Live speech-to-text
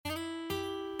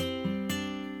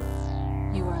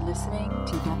listening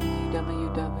to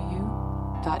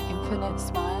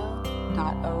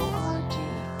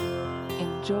www.infinitesmile.org.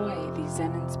 Enjoy these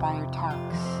Zen-inspired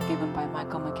talks given by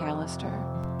Michael McAllister.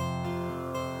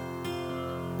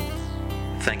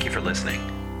 Thank you for listening.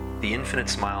 The Infinite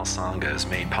Smile Sangha is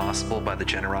made possible by the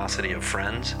generosity of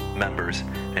friends, members,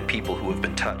 and people who have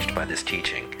been touched by this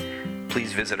teaching.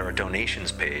 Please visit our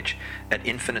donations page at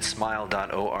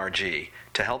infinitesmile.org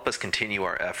to help us continue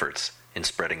our efforts in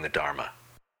spreading the Dharma.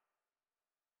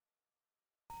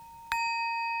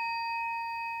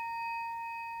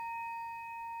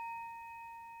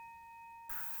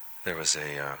 There was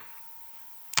a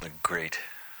great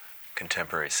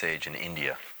contemporary sage in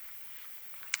India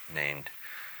named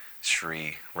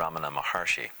Sri Ramana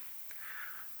Maharshi,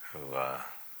 who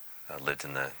lived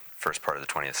in the first part of the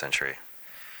 20th century.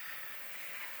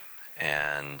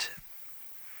 And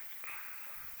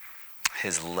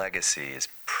his legacy is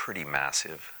pretty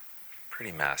massive.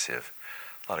 A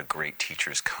lot of great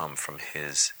teachers come from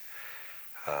his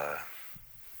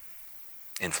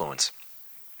influence.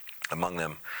 Among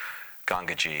them,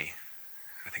 Gangaji,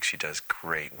 I think she does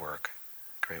great work,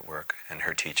 and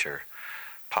her teacher,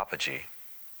 Papaji.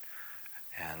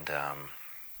 And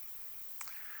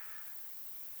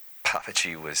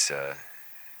Papaji was a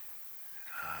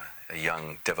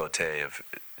young devotee of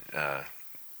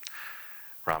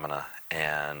Ramana,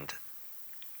 and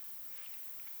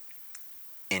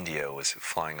India was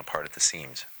flying apart at the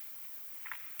seams.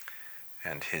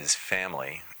 And his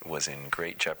family was in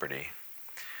great jeopardy.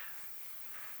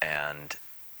 And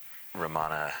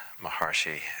Ramana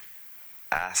Maharshi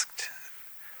asked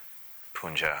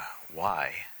Punja,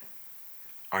 why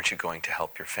aren't you going to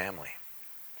help your family?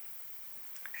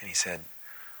 And he said,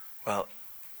 well,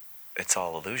 it's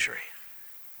all illusory.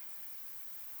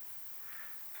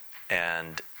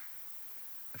 And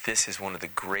this is one of the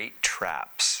great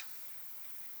traps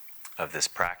of this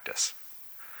practice,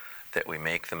 that we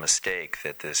make the mistake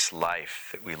that this life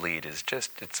that we lead is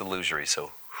it's illusory,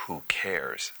 so who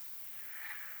cares?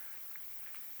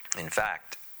 In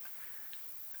fact,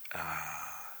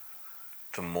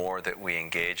 the more that we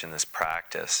engage in this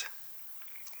practice,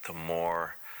 the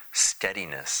more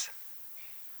steadiness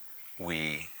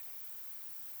we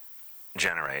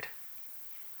generate,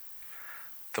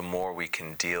 the more we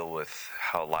can deal with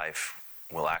how life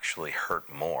will actually hurt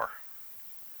more.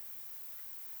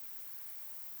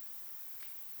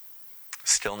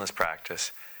 Stillness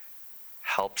practice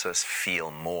helps us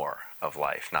feel more of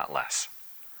life, not less.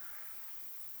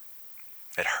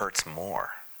 It hurts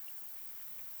more.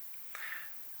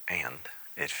 And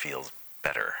it feels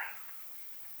better.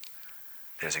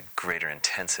 There's a greater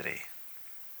intensity.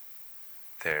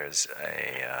 There's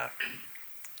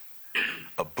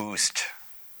a boost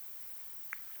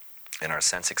in our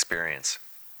sense experience.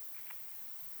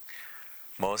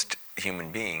 Most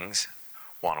human beings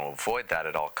want to avoid that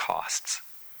at all costs.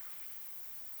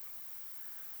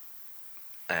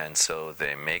 And so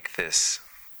they make this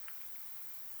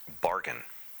bargain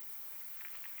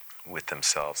with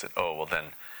themselves that, oh, well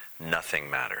then nothing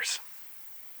matters.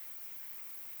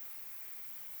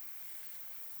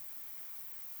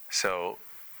 So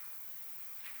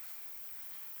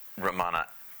Ramana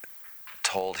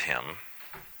told him,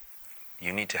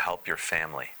 you need to help your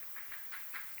family.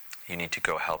 You need to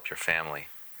go help your family.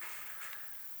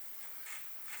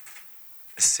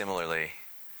 Similarly,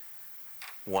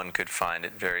 one could find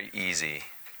it very easy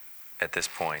at this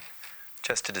point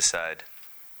just to decide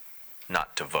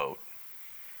not to vote.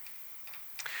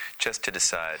 Just to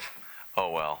decide,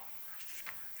 oh well,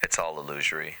 it's all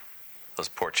illusory. Those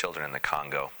poor children in the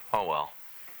Congo, oh well.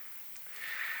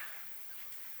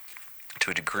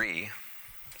 To a degree,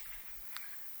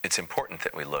 it's important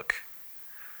that we look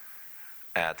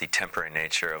at the temporary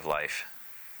nature of life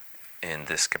in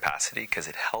this capacity, because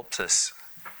it helps us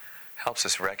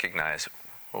recognize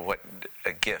what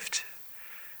a gift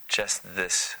just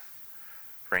this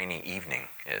rainy evening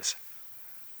is.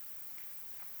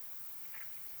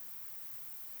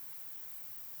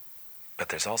 But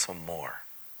there's also more.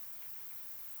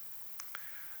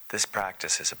 This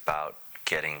practice is about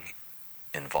getting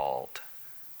involved,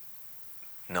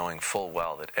 knowing full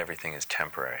well that everything is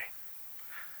temporary.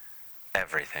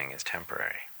 Everything is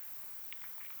temporary.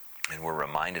 And we're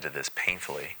reminded of this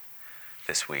painfully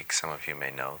this week. Some of you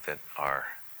may know that our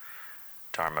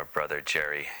Dharma brother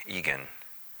Jerry Egan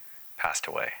passed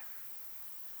away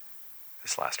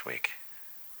this last week.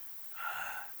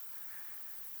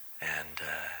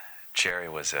 Jerry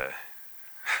was a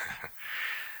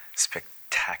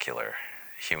spectacular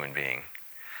human being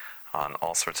on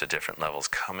all sorts of different levels,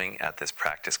 coming at this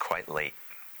practice quite late.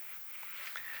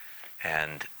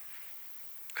 And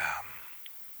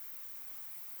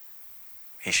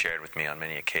He shared with me on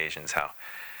many occasions how,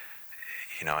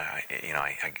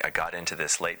 I got into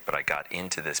this late, but I got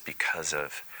into this because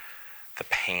of the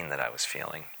pain that I was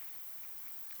feeling.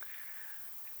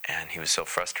 And he was so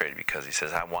frustrated because he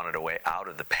says, I wanted a way out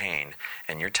of the pain,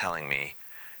 and you're telling me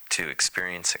to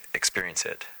experience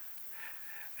it.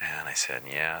 And I said,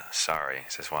 yeah, sorry. He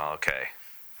says, well, okay.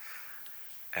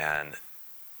 And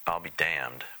I'll be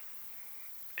damned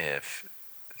if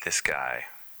this guy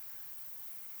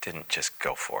didn't just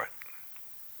go for it.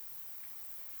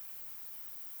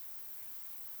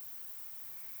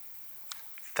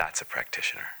 That's a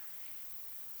practitioner.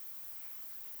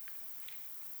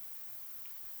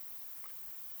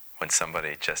 When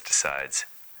somebody just decides,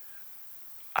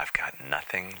 I've got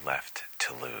nothing left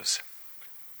to lose.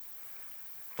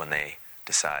 When they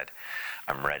decide,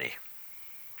 I'm ready.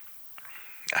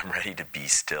 I'm ready to be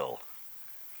still.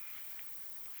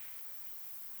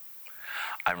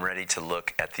 I'm ready to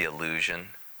look at the illusion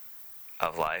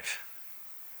of life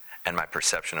and my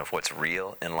perception of what's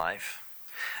real in life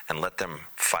and let them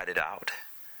fight it out.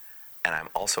 And I'm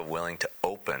also willing to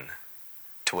open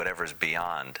to whatever's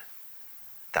beyond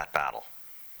that battle.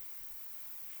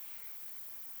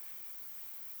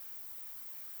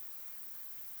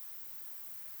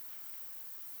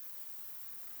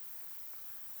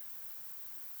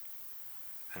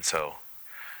 And so,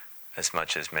 as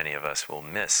much as many of us will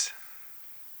miss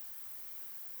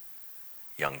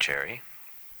young Jerry,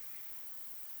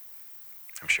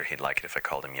 I'm sure he'd like it if I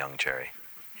called him young Jerry.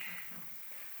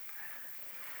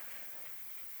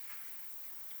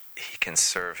 He can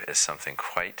serve as something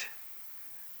quite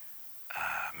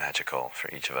magical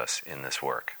for each of us in this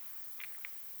work.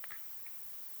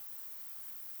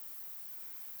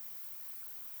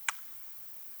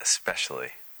 Especially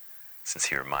since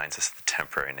he reminds us of the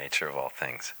temporary nature of all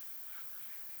things.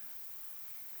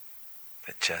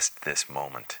 That just this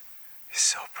moment is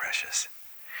so precious.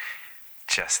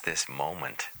 Just this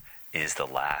moment is the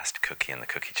last cookie in the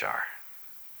cookie jar.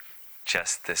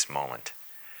 Just this moment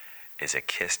is a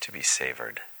kiss to be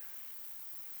savored,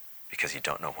 because you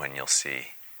don't know when you'll see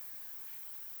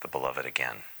the beloved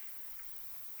again.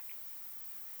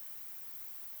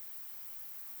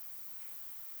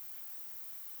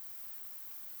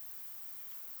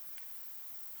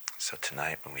 So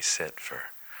tonight, when we sit for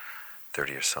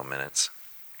 30 or so minutes,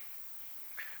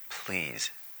 please,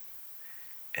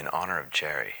 in honor of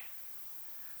Jerry,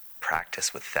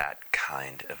 practice with that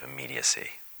kind of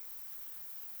immediacy.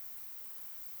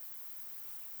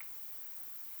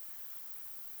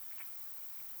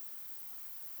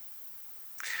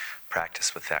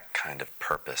 Practice with that kind of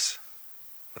purpose,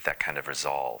 with that kind of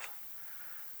resolve,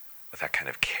 with that kind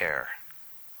of care.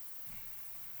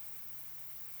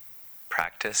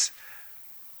 Practice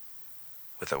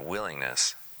with a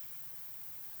willingness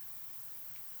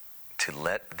to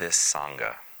let this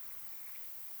Sangha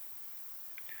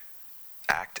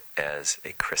act as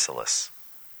a chrysalis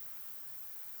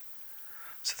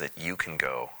so that you can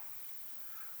go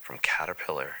from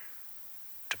caterpillar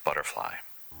to butterfly.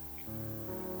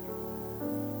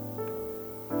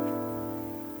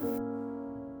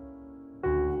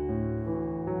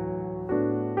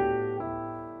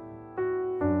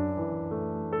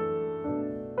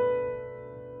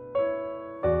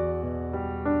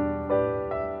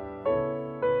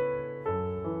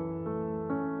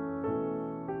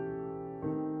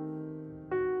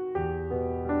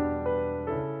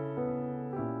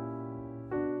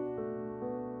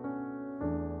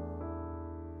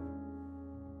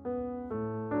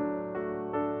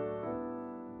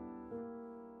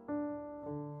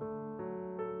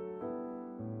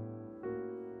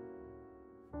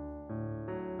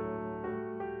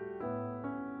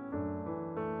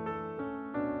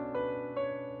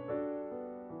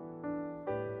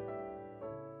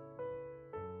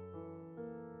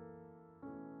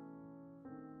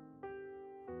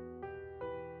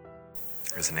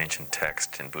 There's an ancient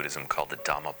text in Buddhism called the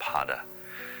Dhammapada,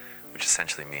 which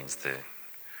essentially means the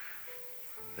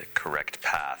correct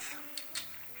path.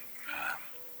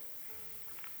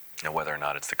 Now, whether or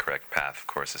not it's the correct path, of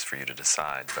course, is for you to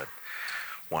decide, but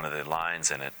one of the lines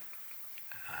in it,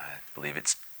 I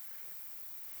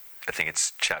think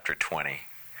it's chapter 20.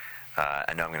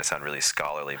 I know I'm going to sound really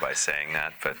scholarly by saying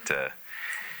that, but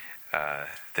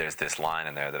there's this line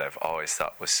in there that I've always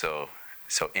thought was so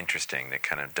interesting, that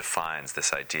kind of defines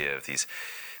this idea of these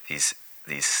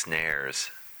snares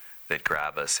that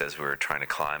grab us as we're trying to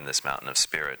climb this mountain of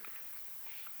spirit.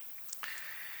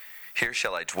 Here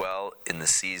shall I dwell in the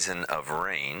season of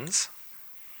rains,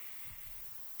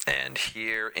 and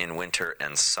here in winter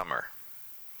and summer.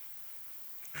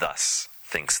 Thus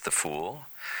thinks the fool,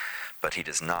 but he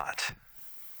does not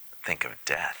think of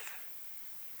death.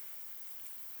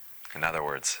 In other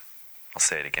words, I'll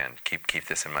say it again. Keep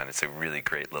this in mind. It's a really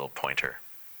great little pointer.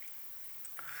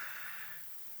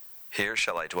 Here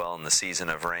shall I dwell in the season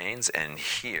of rains, and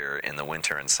here in the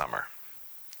winter and summer.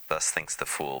 Thus thinks the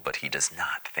fool, but he does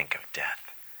not think of death.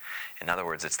 In other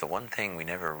words, it's the one thing we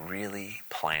never really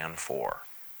plan for.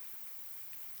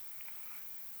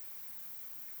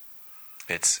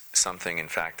 It's something, in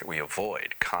fact, that we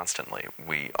avoid constantly.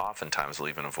 We oftentimes will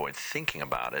even avoid thinking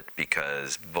about it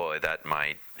because, boy, that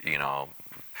might,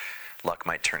 luck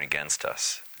might turn against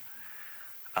us.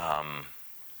 I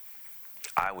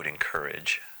would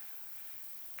encourage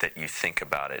that you think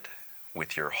about it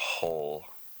with your whole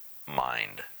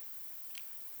mind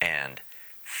and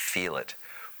feel it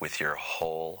with your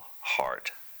whole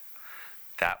heart.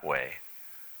 That way,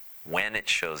 when it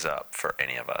shows up for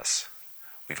any of us,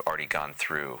 we've already gone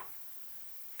through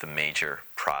the major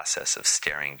process of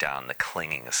staring down the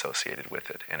clinging associated with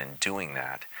it. And in doing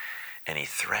that, any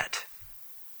threat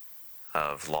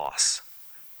of loss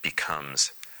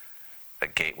becomes a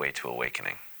gateway to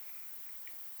awakening.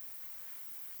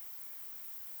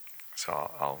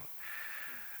 So I'll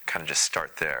kind of just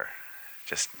start there.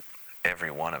 Just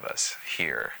every one of us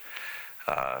here.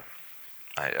 I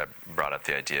brought up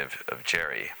the idea of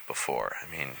Jerry before.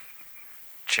 I mean,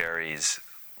 Jerry's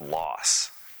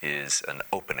loss is an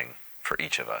opening for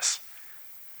each of us.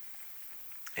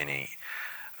 Any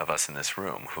of us in this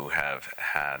room who have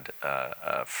had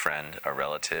a friend, a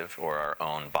relative, or our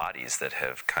own bodies that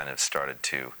have kind of started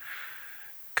to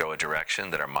go a direction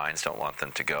that our minds don't want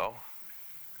them to go,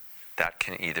 that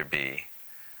can either be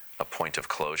a point of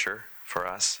closure for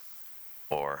us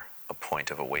or a point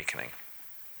of awakening.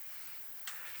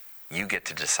 You get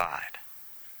to decide.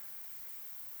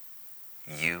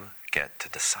 You get to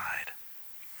decide.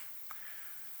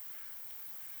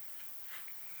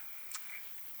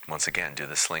 Once again, do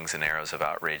the slings and arrows of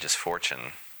outrageous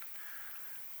fortune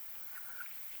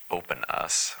open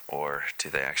us, or do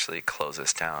they actually close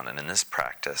us down? And in this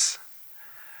practice,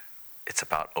 it's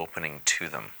about opening to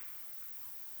them.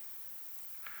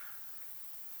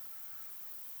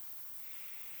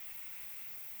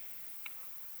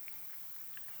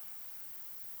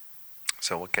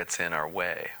 So what gets in our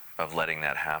way of letting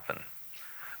that happen?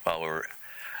 Well, we're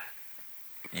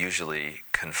usually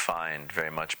confined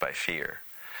very much by fear.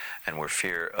 And we're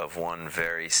fear of one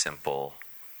very simple,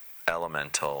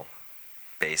 elemental,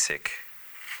 basic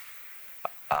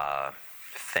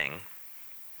thing,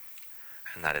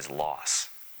 and that is loss.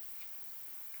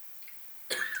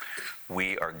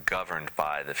 We are governed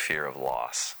by the fear of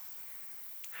loss.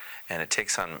 And it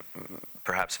takes on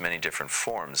perhaps many different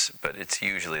forms, but it's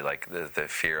usually like the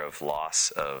fear of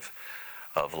loss of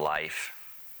life,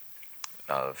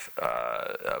 of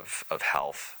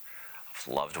health, of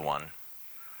loved one,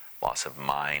 loss of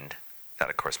mind. That,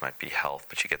 of course, might be health,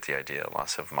 but you get the idea.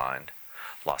 Loss of mind,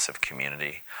 loss of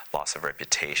community, loss of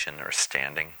reputation or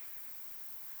standing.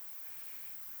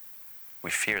 We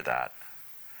fear that.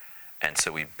 And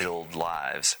so we build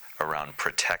lives around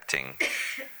protecting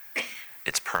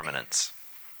its permanence.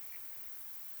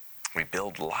 We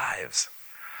build lives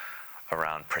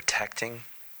around protecting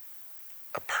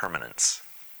a permanence.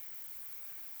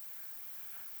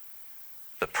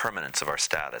 The permanence of our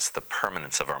status, the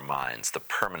permanence of our minds, the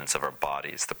permanence of our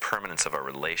bodies, the permanence of our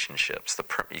relationships.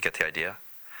 You get the idea?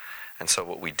 And so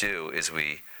what we do is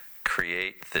we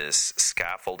create this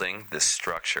scaffolding, this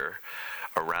structure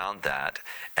around that,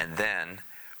 and then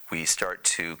we start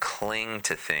to cling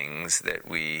to things that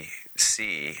we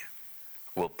see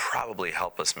will probably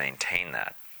help us maintain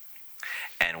that.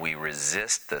 And we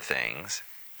resist the things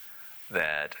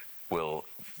that will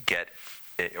get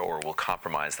or will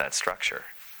compromise that structure.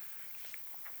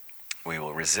 We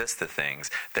will resist the things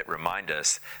that remind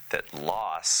us that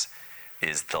loss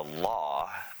is the law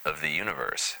of the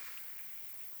universe.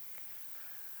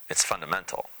 It's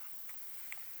fundamental.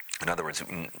 In other words,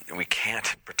 we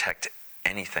can't protect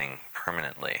anything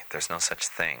permanently. There's no such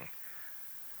thing.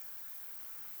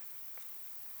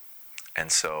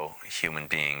 And so human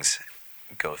beings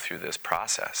go through this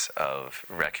process of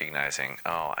recognizing,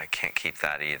 oh, I can't keep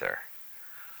that either.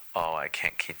 Oh, I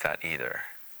can't keep that either.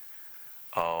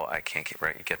 Oh, I can't keep,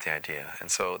 right? You get the idea. And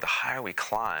so the higher we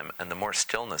climb and the more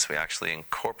stillness we actually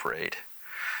incorporate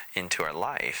into our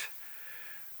life,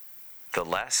 the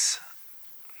less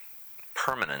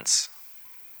permanence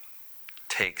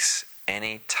takes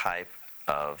any type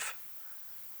of,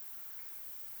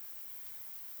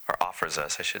 or offers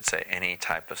us, I should say, any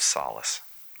type of solace,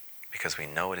 because we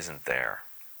know it isn't there.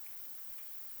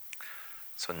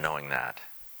 So knowing that,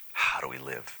 how do we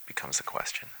live becomes the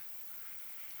question.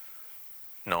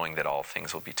 knowing that all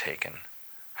things will be taken,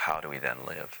 how do we then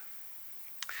live?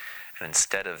 And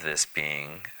instead of this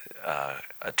being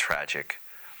a tragic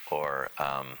or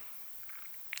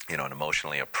an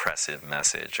emotionally oppressive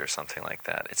message or something like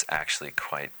that, it's actually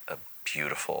quite a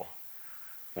beautiful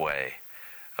way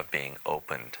of being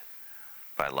opened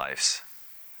by life's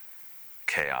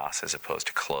chaos as opposed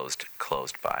to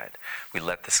closed by it. We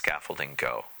let the scaffolding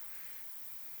go.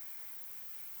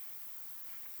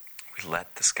 We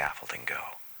let the scaffolding go.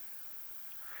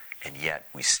 And yet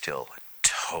we still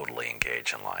totally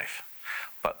engage in life.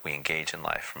 But we engage in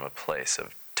life from a place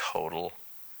of total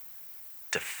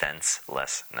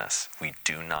defenselessness. We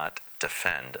do not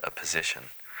defend a position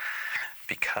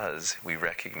because we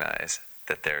recognize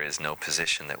that there is no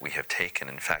position that we have taken.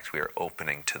 In fact, we are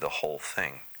opening to the whole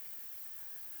thing.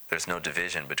 There's no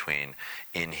division between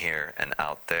in here and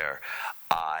out there,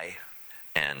 I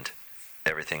and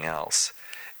everything else.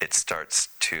 It starts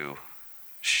to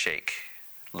shake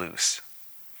loose.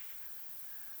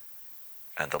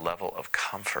 And the level of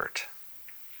comfort,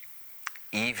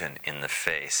 even in the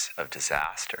face of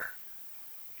disaster,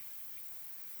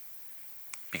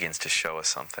 begins to show us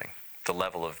something. The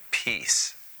level of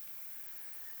peace,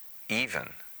 even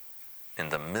in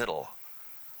the middle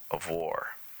of war,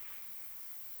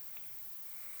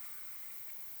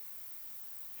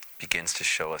 begins to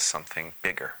show us something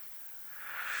bigger,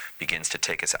 begins to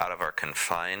take us out of our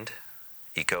confined,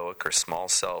 egoic or small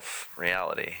self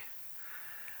reality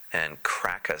and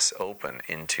crack us open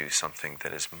into something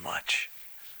that is much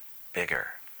bigger,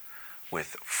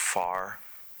 with far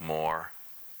more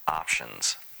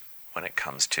options when it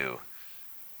comes to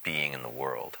being in the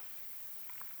world.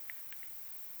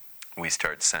 We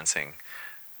start sensing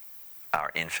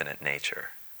our infinite nature.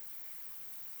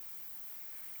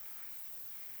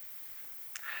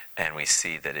 And we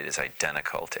see that it is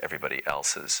identical to everybody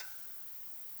else's.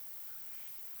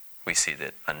 We see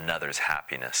that another's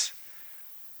happiness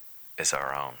is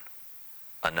our own.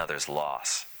 Another's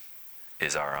loss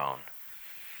is our own.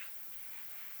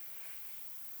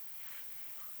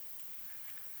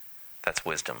 That's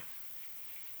wisdom.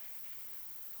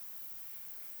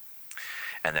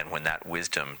 And then when that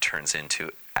wisdom turns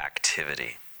into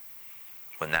activity,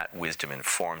 when that wisdom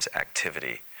informs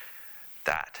activity,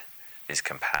 that is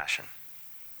compassion.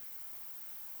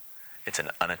 It's an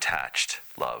unattached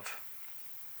love.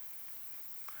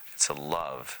 It's a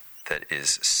love that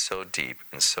is so deep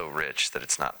and so rich that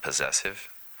it's not possessive.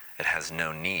 It has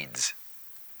no needs,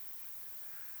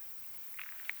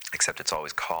 except it's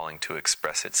always calling to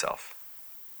express itself.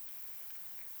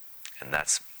 And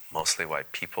that's mostly why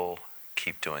people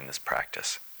keep doing this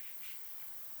practice.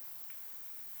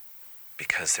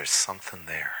 Because there's something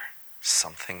there,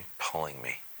 something pulling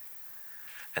me.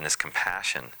 And this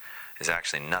compassion is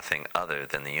actually nothing other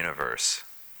than the universe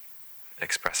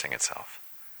expressing itself.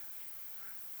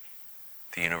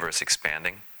 The universe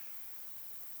expanding.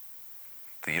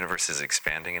 The universe is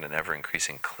expanding at an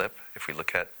ever-increasing clip if we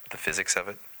look at the physics of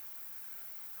it.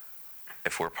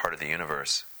 If we're part of the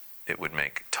universe, it would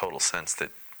make total sense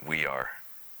that we are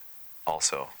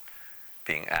also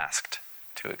being asked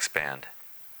to expand.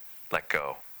 Let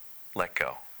go, let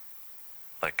go,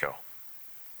 let go.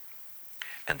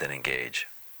 And then engage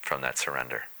from that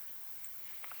surrender.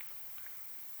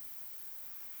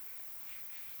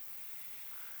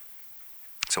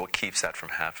 So what keeps that from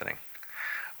happening?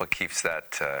 What keeps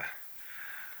that?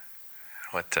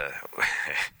 What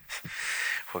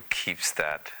keeps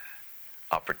that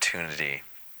opportunity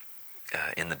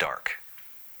in the dark?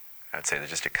 I'd say there's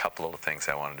just a couple of things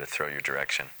I wanted to throw your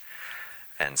direction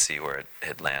and see where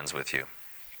it lands with you.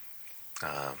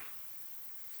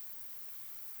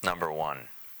 Number one,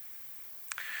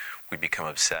 we become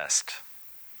obsessed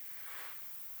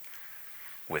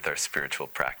with our spiritual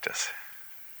practice.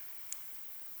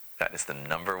 That is the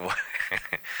number one,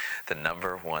 the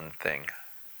number one thing.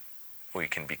 We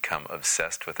can become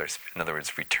obsessed with in other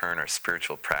words, we turn our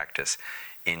spiritual practice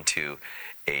into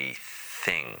a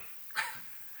thing.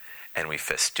 And we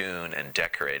festoon and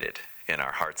decorate it in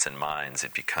our hearts and minds.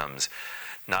 It becomes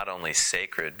not only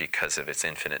sacred because of its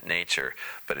infinite nature,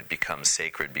 but it becomes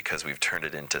sacred because we've turned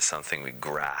it into something we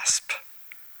grasp.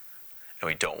 And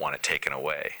we don't want it taken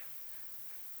away.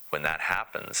 When that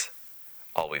happens,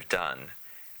 all we've done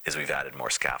is we've added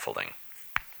more scaffolding.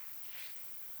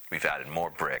 We've added more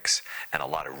bricks and a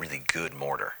lot of really good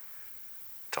mortar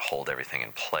to hold everything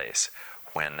in place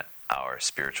when our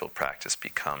spiritual practice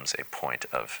becomes a point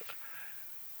of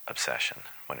obsession,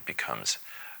 when it becomes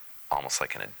almost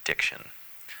like an addiction.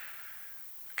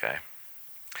 Okay?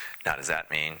 Now, does that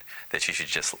mean that you should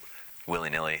just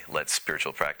willy-nilly let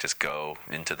spiritual practice go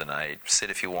into the night. Sit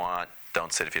if you want,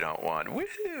 don't sit if you don't want.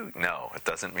 Woo-hoo! No, it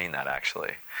doesn't mean that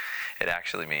actually. It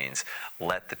actually means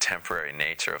let the temporary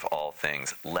nature of all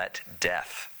things, let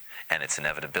death and its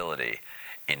inevitability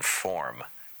inform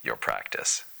your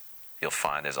practice. You'll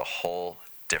find there's a whole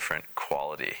different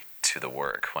quality to the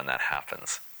work when that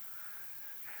happens.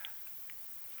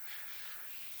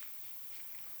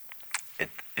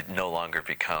 It no longer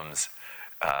becomes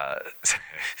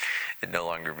it no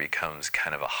longer becomes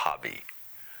kind of a hobby.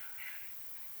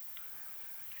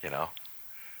 You know?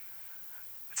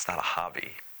 It's not a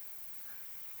hobby.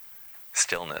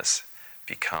 Stillness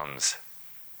becomes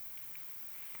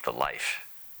the life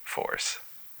force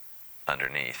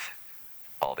underneath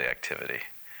all the activity.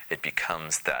 It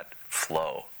becomes that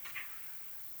flow.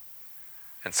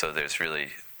 And so there's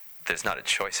not a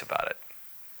choice about it.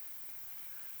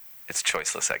 It's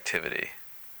choiceless activity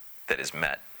that is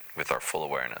met with our full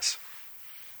awareness.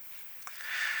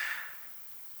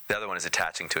 The other one is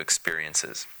attaching to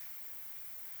experiences.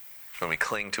 When we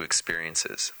cling to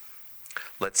experiences,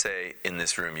 let's say in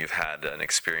this room you've had an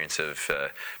experience of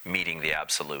meeting the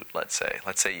absolute, let's say.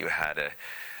 Let's say you had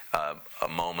a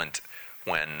moment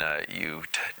when you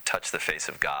touched the face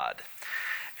of God,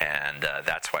 and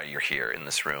that's why you're here in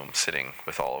this room sitting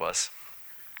with all of us.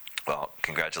 Well,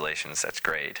 congratulations, that's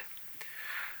great.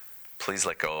 Please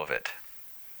let go of it.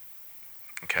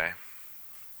 Okay?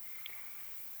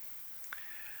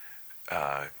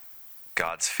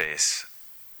 God's face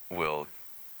will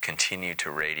continue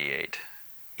to radiate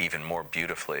even more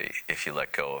beautifully if you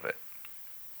let go of it.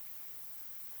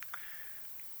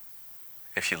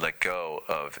 If you let go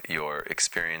of your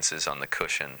experiences on the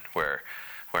cushion,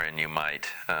 wherein you might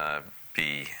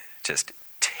be just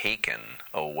taken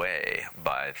away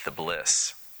by the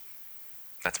bliss,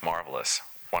 that's marvelous,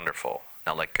 wonderful.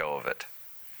 Now let go of it.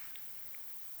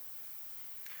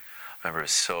 I remember it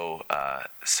was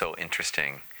so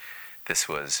interesting. This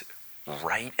was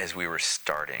right as we were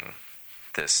starting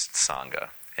this Sangha,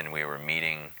 and we were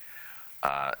meeting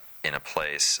in a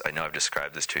place. I know I've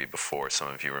described this to you before. Some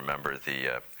of you remember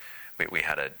we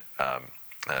had a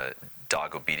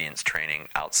dog obedience training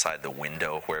outside the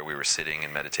window where we were sitting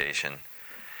in meditation.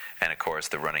 And of course,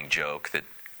 the running joke that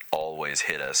always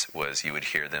hit us was you would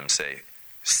hear them say,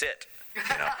 "Sit,"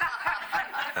 you know.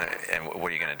 And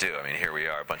what are you going to do? I mean, here we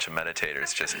are, a bunch of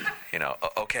meditators, just,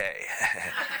 okay.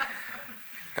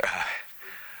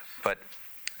 But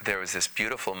there was this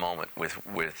beautiful moment with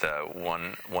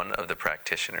one of the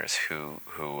practitioners who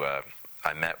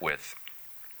I met with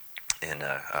in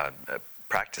a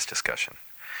practice discussion,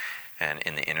 and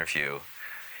in the interview,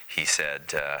 he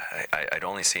said I'd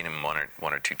only seen him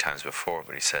one or two times before,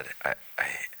 but he said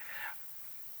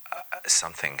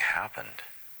something happened.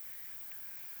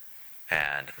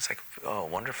 And it's like, oh,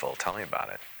 wonderful, tell me about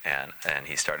it. And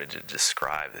he started to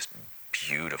describe this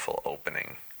beautiful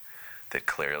opening that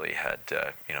clearly had,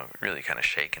 really kind of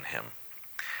shaken him.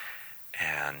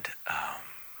 And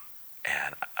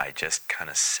I just kind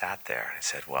of sat there and I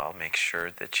said, well, make sure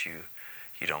that you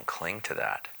don't cling to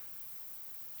that.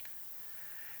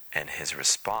 And his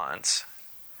response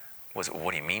was,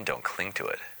 what do you mean don't cling to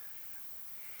it?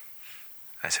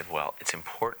 I said, well, it's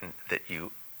important that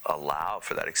you allow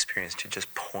for that experience to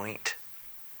just point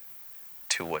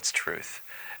to what's truth,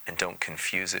 and don't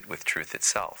confuse it with truth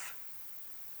itself.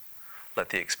 Let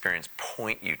the experience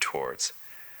point you towards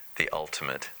the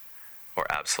ultimate or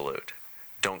absolute.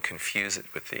 Don't confuse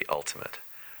it with the ultimate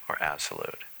or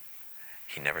absolute.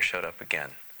 He never showed up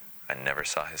again. I never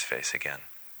saw his face again.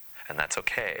 And that's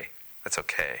okay. That's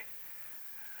okay.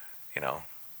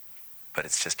 But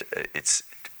it's just,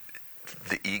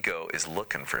 the ego is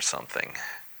looking for something.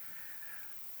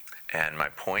 And my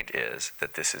point is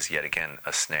that this is yet again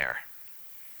a snare.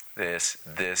 This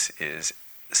is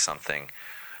something,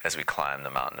 as we climb the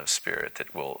mountain of spirit,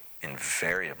 that will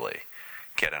invariably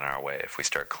get in our way if we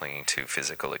start clinging to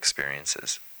physical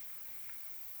experiences.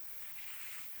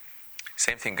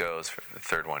 Same thing goes for the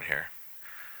third one here.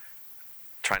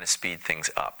 Trying to speed things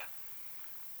up.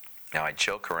 Now, I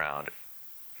joke around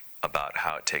about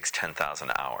how it takes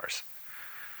 10,000 hours.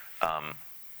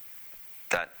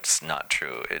 That's not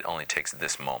true. It only takes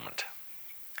this moment.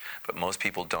 But most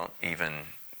people don't even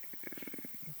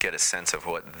get a sense of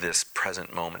what this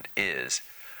present moment is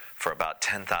for about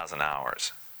 10,000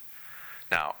 hours.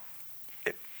 Now,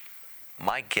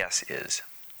 my guess is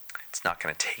it's not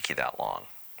going to take you that long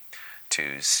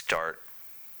to start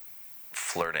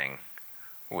flirting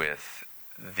with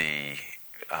the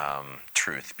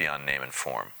truth beyond name and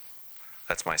form.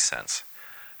 That's my sense.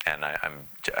 And I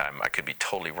could be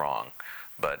totally wrong,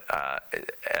 But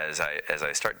as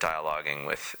I start dialoguing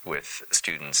with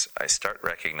students, I start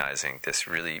recognizing this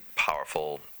really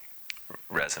powerful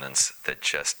resonance that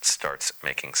just starts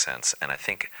making sense. And I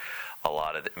think a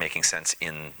lot of it making sense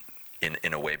in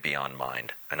a way beyond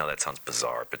mind. I know that sounds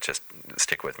bizarre, but just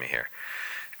stick with me here.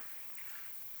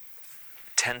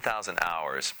 10,000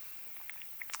 hours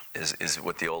is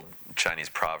what the old Chinese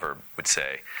proverb would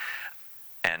say.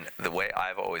 And the way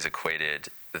I've always equated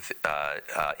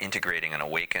integrating an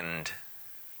awakened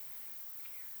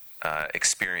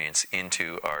experience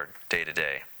into our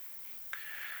day-to-day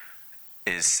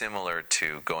is similar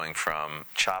to going from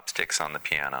chopsticks on the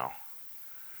piano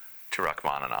to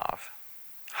Rachmaninoff.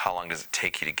 How long does it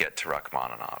take you to get to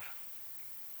Rachmaninoff?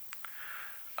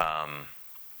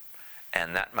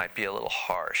 And that might be a little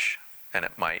harsh, and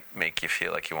it might make you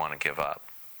feel like you want to give up.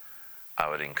 I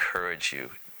would encourage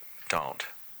you, don't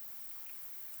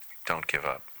give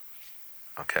up,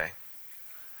 okay?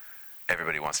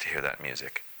 Everybody wants to hear that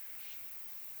music.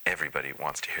 Everybody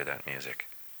wants to hear that music.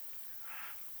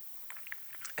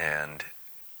 And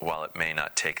while it may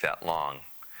not take that long,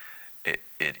 it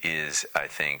is, I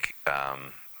think,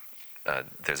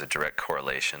 there's a direct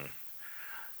correlation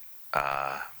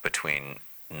between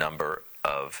number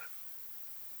of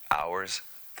hours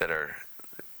that are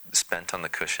spent on the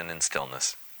cushion in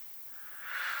stillness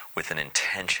with an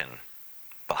intention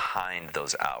behind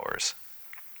those hours,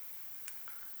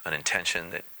 an intention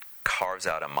that carves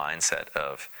out a mindset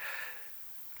of,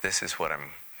 this is what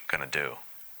I'm going to do.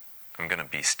 I'm going to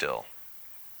be still.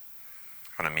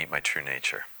 I want to meet my true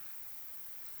nature.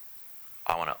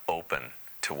 I want to open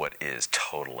to what is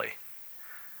totally.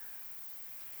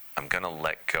 I'm going to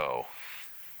let go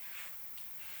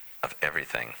of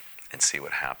everything and see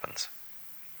what happens.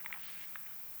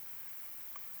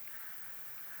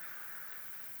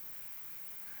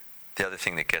 The other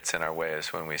thing that gets in our way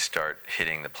is when we start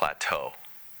hitting the plateau.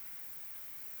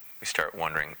 We start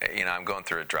wondering, I'm going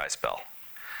through a dry spell.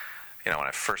 When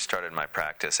I first started my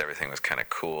practice, everything was kind of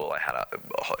cool.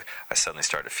 I suddenly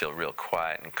started to feel real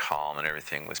quiet and calm, and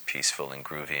everything was peaceful and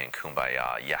groovy and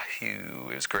kumbaya. Yahoo!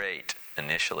 It was great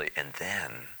initially, and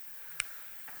then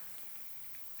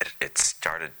it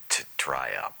started to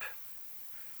dry up.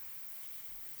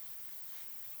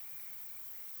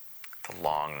 The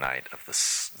long night of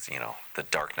the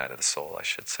dark night of the soul, I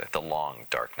should say. The long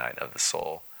dark night of the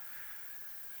soul.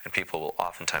 And people will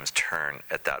oftentimes turn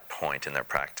at that point in their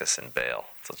practice and bail.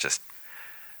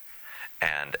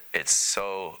 And it's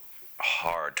so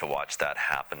hard to watch that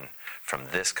happen from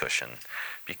this cushion,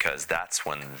 because that's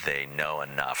when they know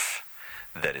enough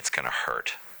that it's going to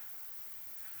hurt.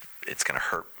 It's going to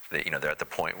hurt. They're at the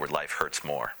point where life hurts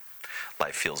more.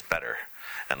 Life feels better,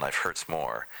 and life hurts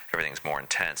more. Everything's more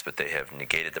intense, but they have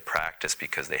negated the practice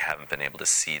because they haven't been able to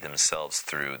see themselves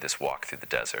through this walk through the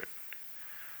desert.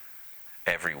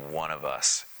 Every one of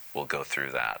us will go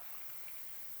through that.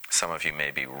 Some of you may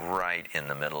be right in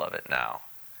the middle of it now,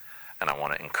 and I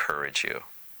want to encourage you.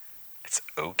 It's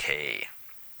okay.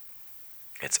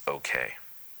 It's okay.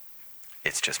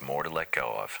 It's just more to let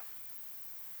go of.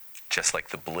 Just like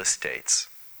the bliss states,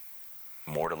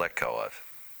 more to let go of.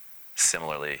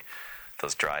 Similarly,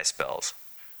 those dry spells,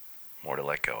 more to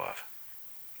let go of.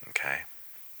 Okay?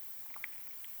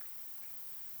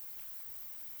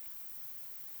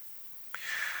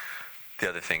 The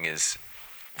other thing is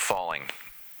falling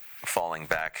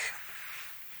back,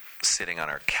 sitting on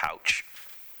our couch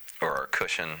or our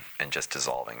cushion and just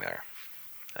dissolving there.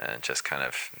 And just kind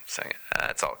of saying,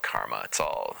 it's all karma,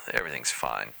 everything's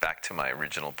fine. Back to my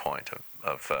original point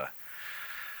of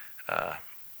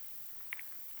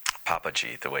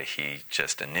Papaji, the way he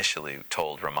just initially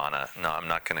told Ramana, no, I'm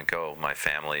not going to go, my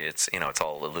family, it's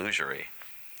all illusory.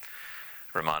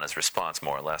 Ramana's response,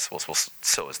 more or less, was, well,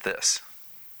 so is this.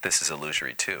 This is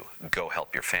illusory too. Go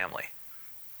help your family.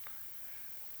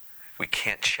 We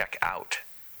can't check out.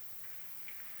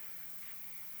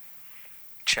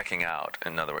 Checking out,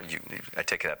 in other words, I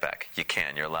take that back. You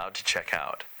can. You're allowed to check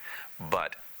out.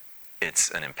 But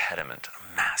it's an impediment,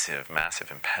 a massive,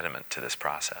 massive impediment to this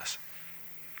process.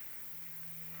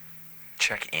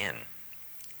 Check in.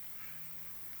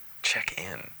 Check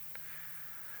in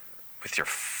with your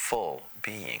full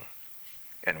being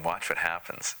and watch what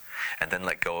happens. And then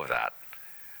let go of that.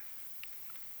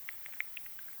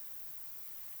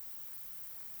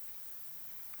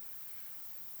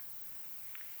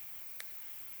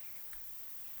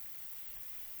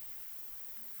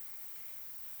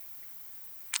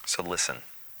 So listen.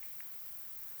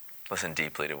 Listen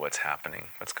deeply to what's happening,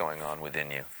 what's going on within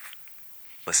you.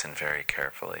 Listen very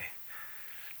carefully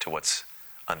to what's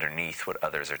underneath what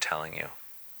others are telling you.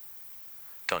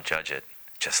 Don't judge it,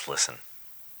 just listen.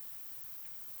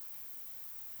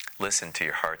 Listen to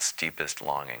your heart's deepest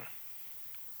longing.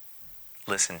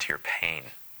 Listen to your pain.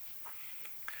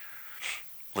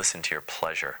 Listen to your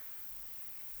pleasure.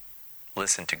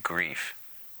 Listen to grief.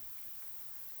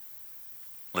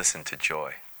 Listen to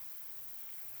joy.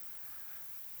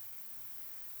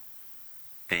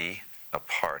 Be a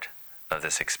part of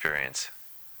this experience.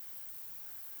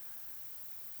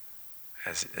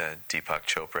 As Deepak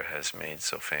Chopra has made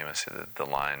so famous, the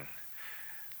line,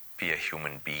 be a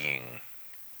human being,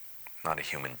 not a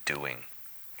human doing.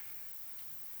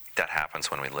 That happens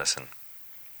when we listen.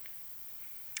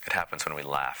 It happens when we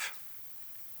laugh.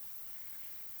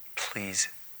 Please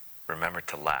remember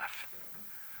to laugh.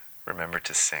 Remember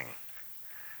to sing.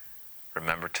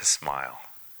 Remember to smile.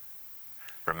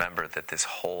 Remember that this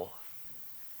whole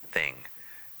thing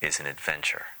is an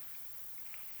adventure.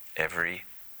 Every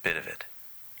bit of it.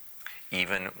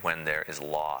 Even when there is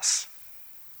loss.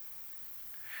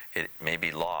 It may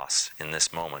be loss in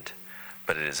this moment,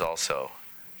 but it is also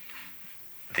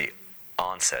the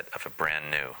onset of a brand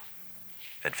new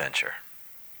adventure.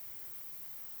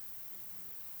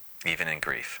 Even in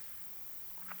grief.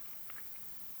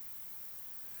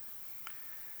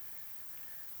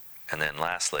 And then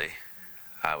lastly,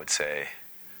 I would say,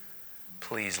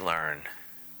 please learn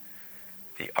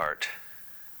the art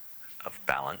of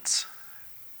balance.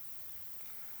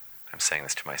 I'm saying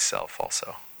this to myself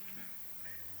also.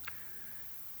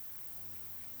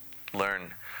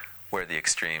 Learn where the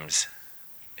extremes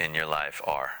in your life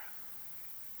are.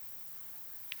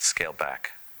 Scale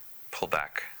back, pull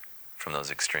back from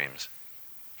those extremes.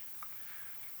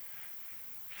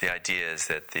 The idea is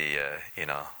that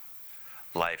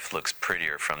life looks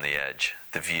prettier from the edge.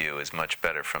 The view is much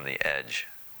better from the edge.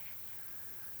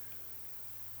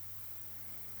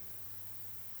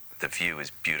 The view is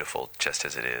beautiful just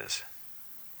as it is.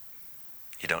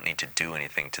 You don't need to do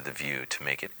anything to the view to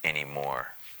make it any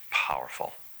more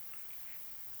powerful.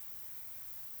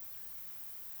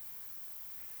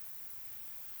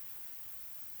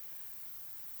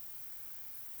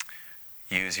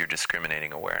 Use your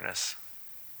discriminating awareness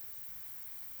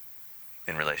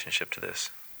in relationship to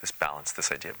this balance,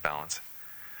 this idea of balance.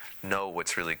 Know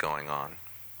what's really going on.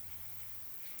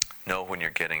 Know when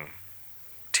you're getting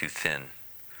too thin.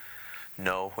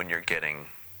 Know when you're getting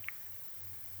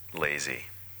lazy,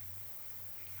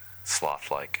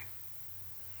 sloth-like.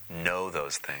 Know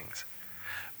those things.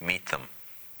 Meet them.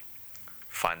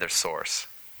 Find their source.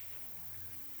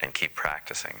 And keep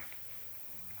practicing.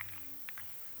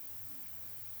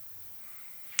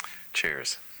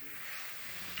 Cheers.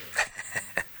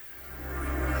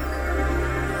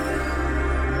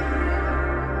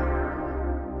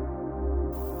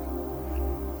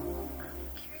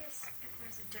 Curious if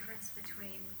there's a difference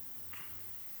between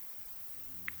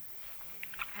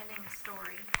penning a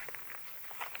story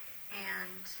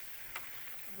and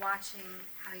watching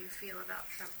how you feel about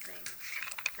something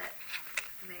that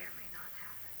may or may not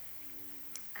happen.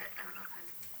 I don't know if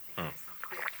I'm making myself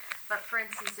clear. But for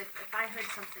instance, if I heard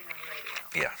something on the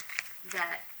radio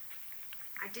that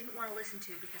I didn't want to listen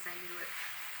to because I knew it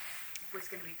was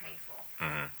going to be painful,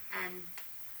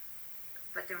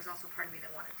 but there was also part of me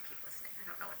that wanted to keep listening. I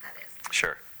don't know what that is.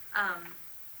 Sure.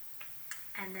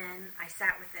 And then I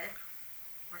sat with it,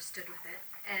 or stood with it,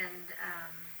 and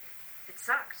it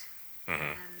sucked.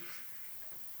 And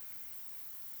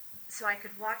so I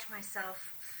could watch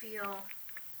myself feel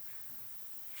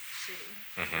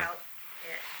shitty about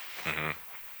it. Am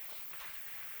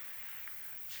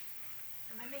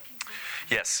I making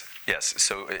sense? Yes.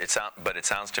 So it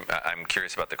sounds to me, I'm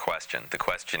curious about the question. The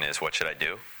question is, what should I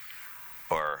do?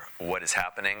 Or what is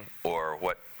happening? Or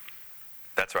what?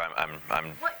 That's where I'm.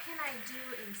 What can I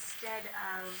do instead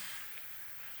of?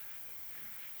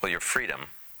 Well, your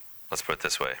freedom. Let's put it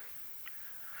this way.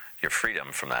 Your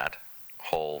freedom from that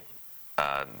whole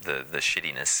the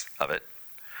shittiness of it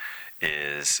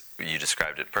is, you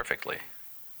described it perfectly.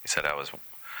 You said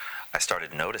I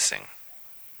started noticing.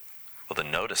 Well, the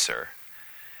noticer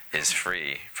is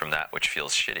free from that which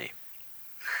feels shitty.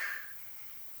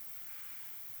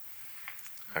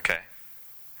 Okay?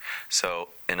 So,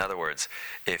 in other words,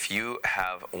 if you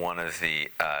have one of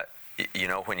the,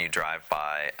 when you drive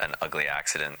by an ugly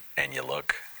accident and you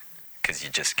look, because you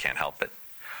just can't help it,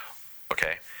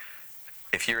 okay?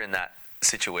 If you're in that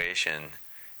situation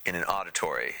in an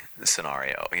auditory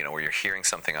scenario, where you're hearing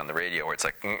something on the radio where it's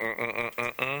like,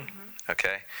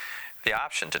 okay? The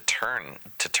option to turn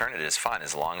it is fine,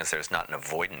 as long as there's not an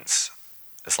avoidance,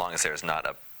 as long as there's not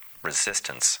a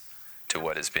resistance to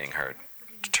what is being heard.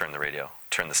 To turn the radio,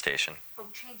 turn the station. Oh,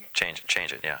 change it.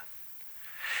 Change it, yeah.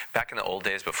 Back in the old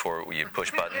days before you'd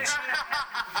push buttons,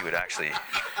 you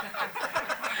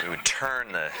would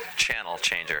turn the channel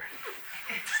changer.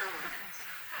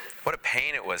 What a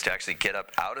pain it was to actually get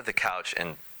up out of the couch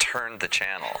and turn the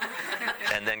channel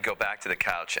and then go back to the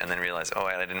couch and then realize, oh,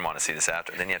 I didn't want to see this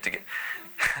after. Then you have to get...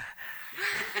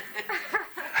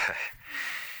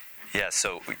 Yeah,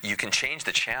 so you can change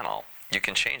the channel. You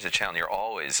can change the channel. You're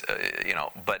always,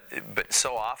 but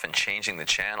so often changing the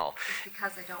channel... It's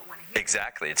because I don't want to hear it.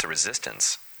 Exactly. It's a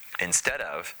resistance. Instead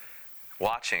of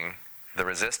watching the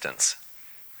resistance,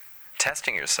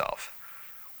 testing yourself,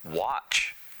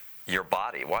 watch your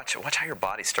body. Watch how your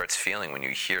body starts feeling when you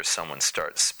hear someone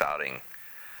start spouting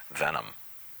venom,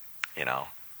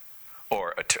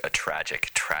 or a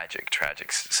tragic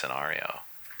scenario.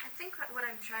 I think what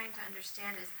I'm trying to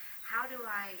understand is, how do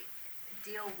I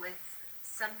deal with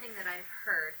something that I've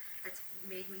heard that's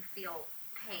made me feel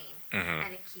pain,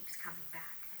 and it keeps coming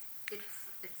back?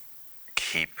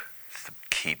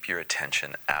 Keep your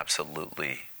attention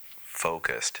absolutely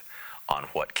focused on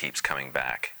what keeps coming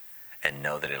back, and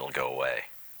know that it'll go away,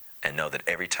 and know that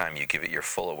every time you give it your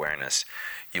full awareness,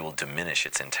 you will diminish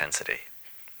its intensity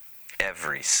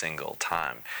every single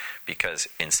time, because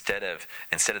instead of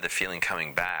the feeling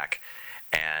coming back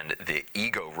and the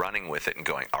ego running with it and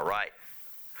going, all right,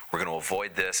 we're going to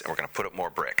avoid this and we're going to put up more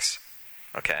bricks,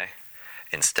 okay?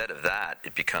 Instead of that,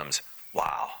 it becomes,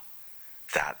 wow,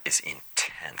 that is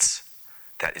intense.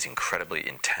 That is incredibly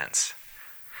intense.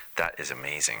 That is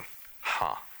amazing.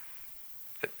 Huh.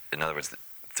 In other words,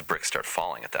 the bricks start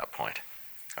falling at that point,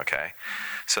 okay?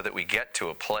 So that we get to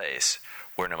a place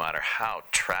where no matter how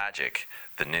tragic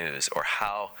the news or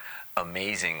how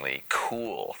amazingly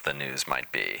cool the news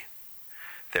might be,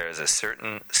 there is a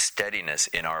certain steadiness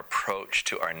in our approach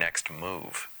to our next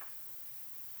move.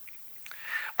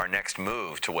 Our next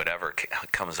move to whatever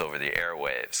comes over the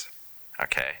airwaves,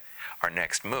 okay? Our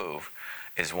next move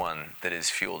is one that is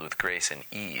fueled with grace and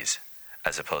ease,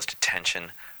 as opposed to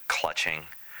tension, clutching,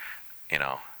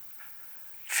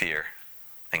 fear,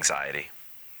 anxiety.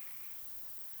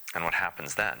 And what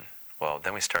happens then? Well,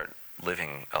 then we start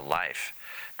living a life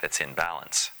that's in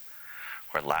balance,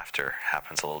 where laughter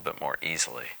happens a little bit more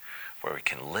easily, where we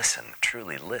can listen,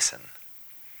 truly listen,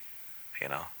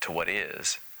 to what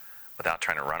is, without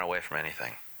trying to run away from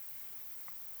anything.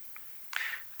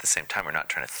 At the same time, we're not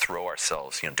trying to throw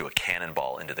ourselves, do a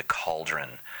cannonball into the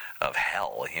cauldron of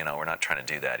hell. We're not trying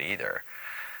to do that either.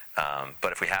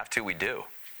 But if we have to, we do.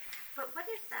 But what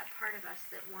is that part of us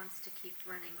that wants to keep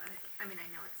running? I mean, I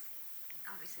know it's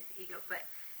obviously the ego, but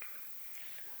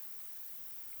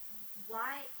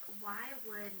why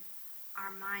would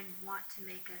our mind want to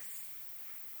make us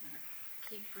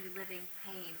keep reliving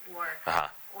pain or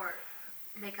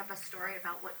make up a story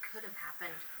about what could have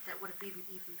happened that would have even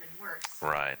been worse?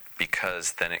 Right,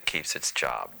 because then it keeps its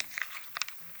job.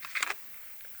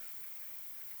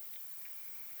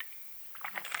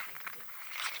 It has something to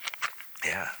do.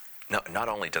 Yeah. No, not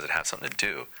only does it have something to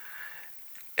do,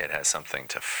 it has something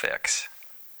to fix.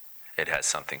 It has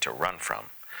something to run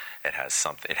from. It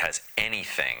has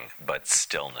anything but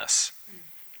stillness.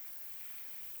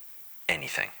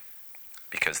 Anything.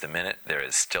 Because the minute there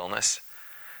is stillness,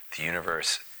 the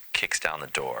universe kicks down the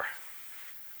door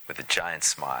with a giant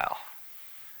smile.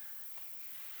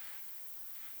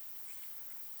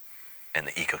 And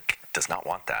the ego does not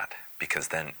want that, because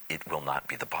then it will not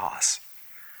be the boss.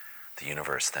 The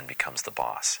universe then becomes the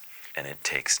boss, and it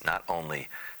takes not only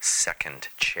second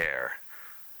chair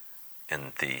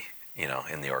in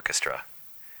the orchestra,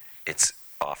 it's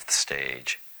off the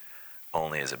stage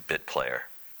only as a bit player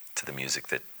to the music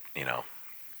that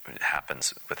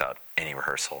happens without any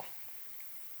rehearsal.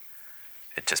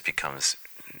 It just becomes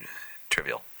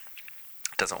trivial.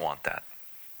 It doesn't want that.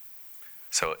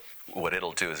 So what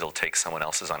it'll do is it'll take someone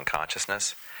else's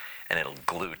unconsciousness and it'll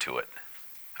glue to it.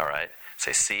 All right?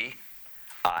 Say, see,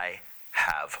 I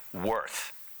have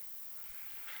worth.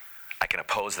 I can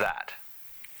oppose that.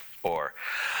 Or,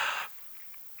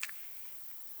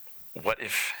 what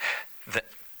if,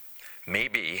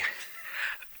 maybe,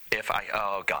 if I,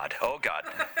 oh God,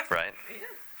 right?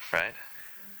 Right?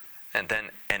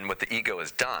 And what the ego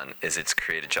has done is it's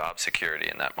created job security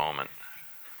in that moment.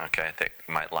 Okay? That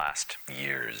might last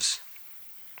years.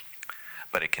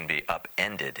 But it can be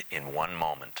upended in one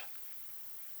moment.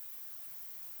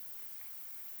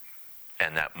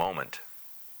 And that moment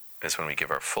is when we give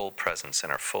our full presence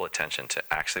and our full attention to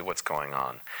actually what's going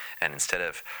on. And instead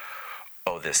of,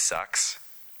 oh, this sucks,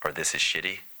 or this is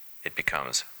shitty, it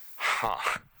becomes,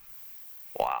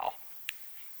 wow.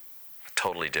 A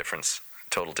total difference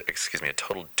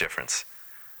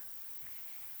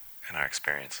in our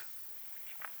experience.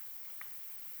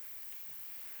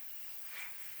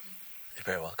 You're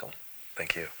very welcome.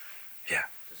 Thank you. Yeah.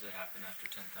 Does it happen after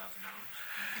 10,000 hours?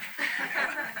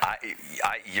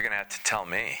 You're going to have to tell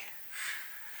me.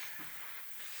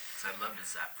 So I'd love to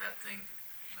zap that thing.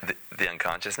 The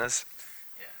unconsciousness?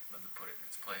 Yeah, love to put it in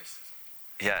its place.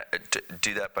 Yeah,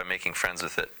 do that by making friends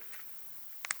with it.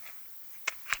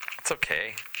 It's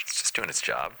okay. It's just doing its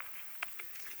job.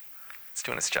 It's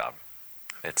doing its job.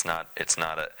 It's not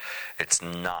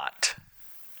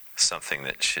something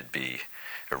that should be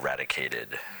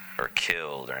eradicated or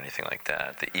killed or anything like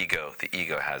that. The ego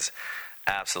has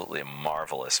absolutely a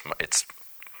marvelous. It's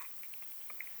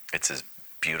as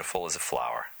beautiful as a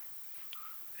flower.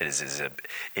 It is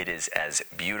as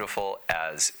beautiful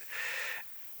as.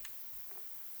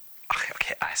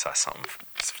 Okay, I saw something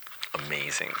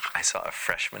amazing. I saw a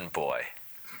freshman boy.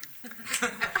 And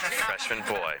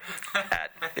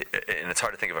it's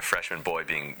hard to think of a freshman boy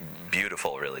being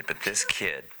beautiful, really, but this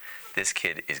kid is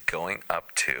going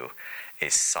up to a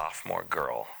sophomore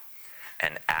girl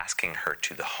and asking her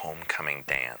to the homecoming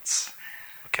dance.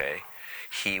 Okay?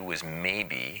 He was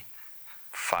maybe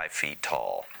 5 feet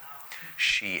tall.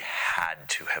 She had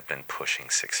to have been pushing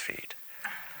 6 feet.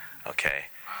 Okay?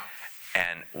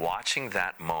 And watching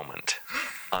that moment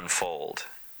unfold,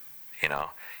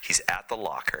 he's at the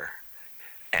locker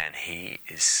and he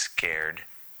is scared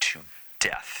to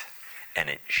death. And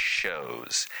it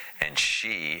shows. And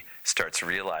she starts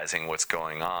realizing what's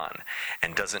going on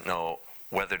and doesn't know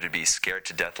whether to be scared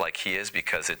to death like he is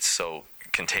because it's so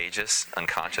contagious.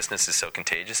 Unconsciousness is so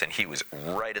contagious. And he was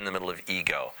right in the middle of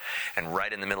ego. And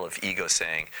right in the middle of ego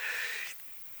saying,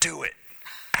 do it.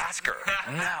 Ask her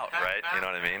now, right? You know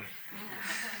what I mean?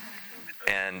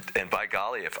 And by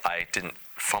golly, if I didn't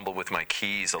fumble with my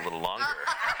keys a little longer,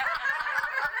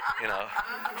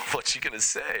 what's she going to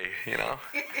say,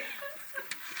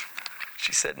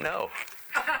 She said no.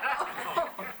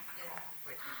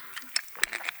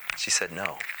 She said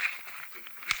no.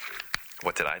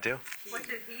 What did I do? What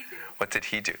did he do? What did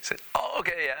he do? He said, oh,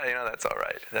 okay, yeah, that's all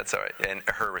right. That's all right. And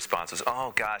her response was,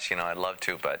 oh, gosh, I'd love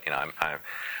to, but, I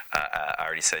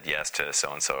already said yes to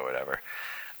so-and-so or whatever.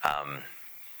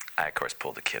 I, of course,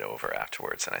 pulled the kid over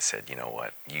afterwards, and I said, you know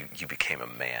what? You became a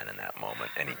man in that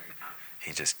moment. And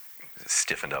he just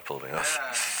stiffened up a little bit. Oh,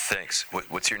 thanks.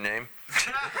 What's your name?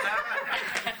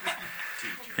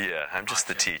 Yeah, I'm just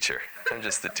the teacher.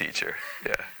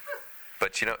 Yeah.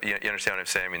 But you understand what I'm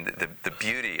saying? I mean, the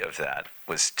beauty of that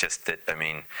was just that,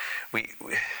 we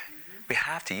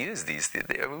have to use these.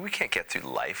 We can't get through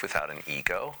life without an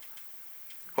ego.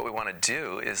 What we want to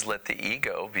do is let the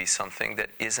ego be something that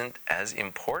isn't as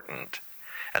important.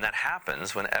 And that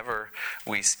happens whenever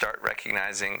we start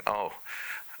recognizing,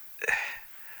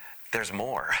 there's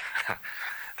more.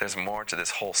 There's more to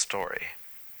this whole story.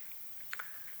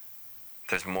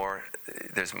 There's more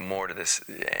to this,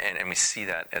 and we see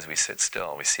that as we sit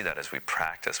still. We see that as we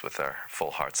practice with our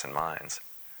full hearts and minds.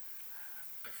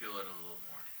 I feel it a little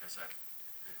more as I've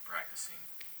been practicing.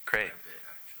 Great. Quite a bit,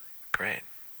 actually. Great.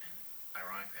 And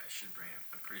ironically, I should bring him.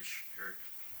 I'm pretty sure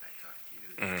I talked to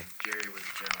you. Mm-hmm. Jerry was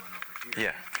a gentleman over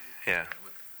here. Yeah.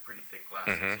 With pretty thick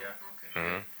glasses, Mm-hmm. yeah? Okay.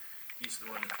 Mm-hmm. He's the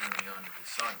one that turned me on to the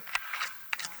song.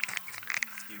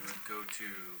 He would go to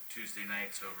Tuesday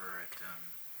nights over at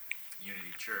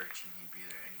Unity Church, and he'd be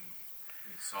there, and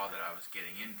he saw that I was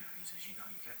getting into it. He says, you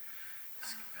got to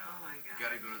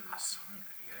go to this song.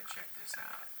 You got to check this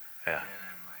out. Yeah. And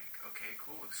I'm like, okay,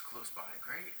 cool. It's close by,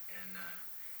 great. And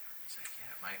he's like, yeah,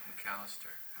 Mike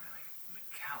McAllister. I'm like,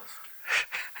 McAllister,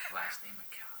 last name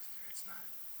McAllister. It's not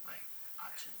like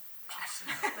Achin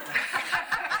Posson.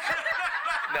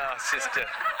 No, it's just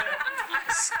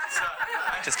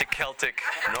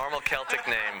a normal Celtic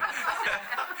name.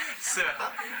 So,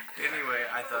 anyway,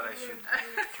 I thought I should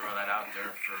throw that out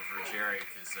there for Jerry,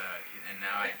 because, and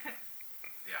now I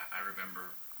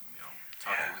remember,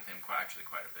 talking with him quite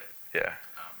a bit. Yeah.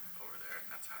 Over there, and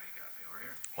that's how he got me over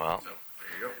here. Well, so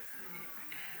there you go.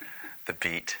 The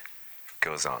beat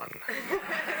goes on.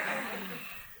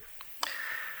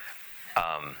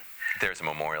 There's a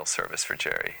memorial service for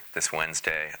Jerry this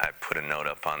Wednesday. I put a note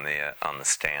up on the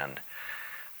stand.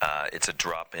 It's a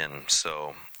drop-in,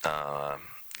 so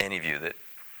any of you that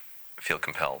feel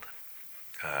compelled.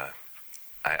 I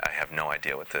have no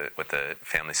idea what the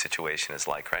family situation is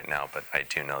like right now, but I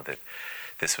do know that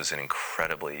this was an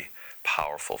incredibly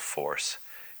powerful force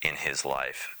in his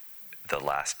life. The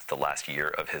last year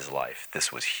of his life,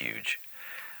 this was huge,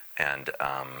 and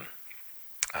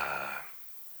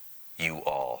you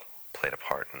all played a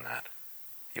part in that.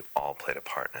 You all played a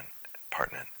part in it.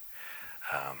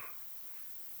 I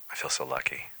feel so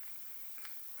lucky.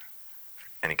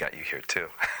 And he got you here too.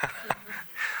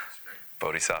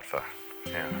 Bodhisattva.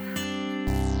 Yeah.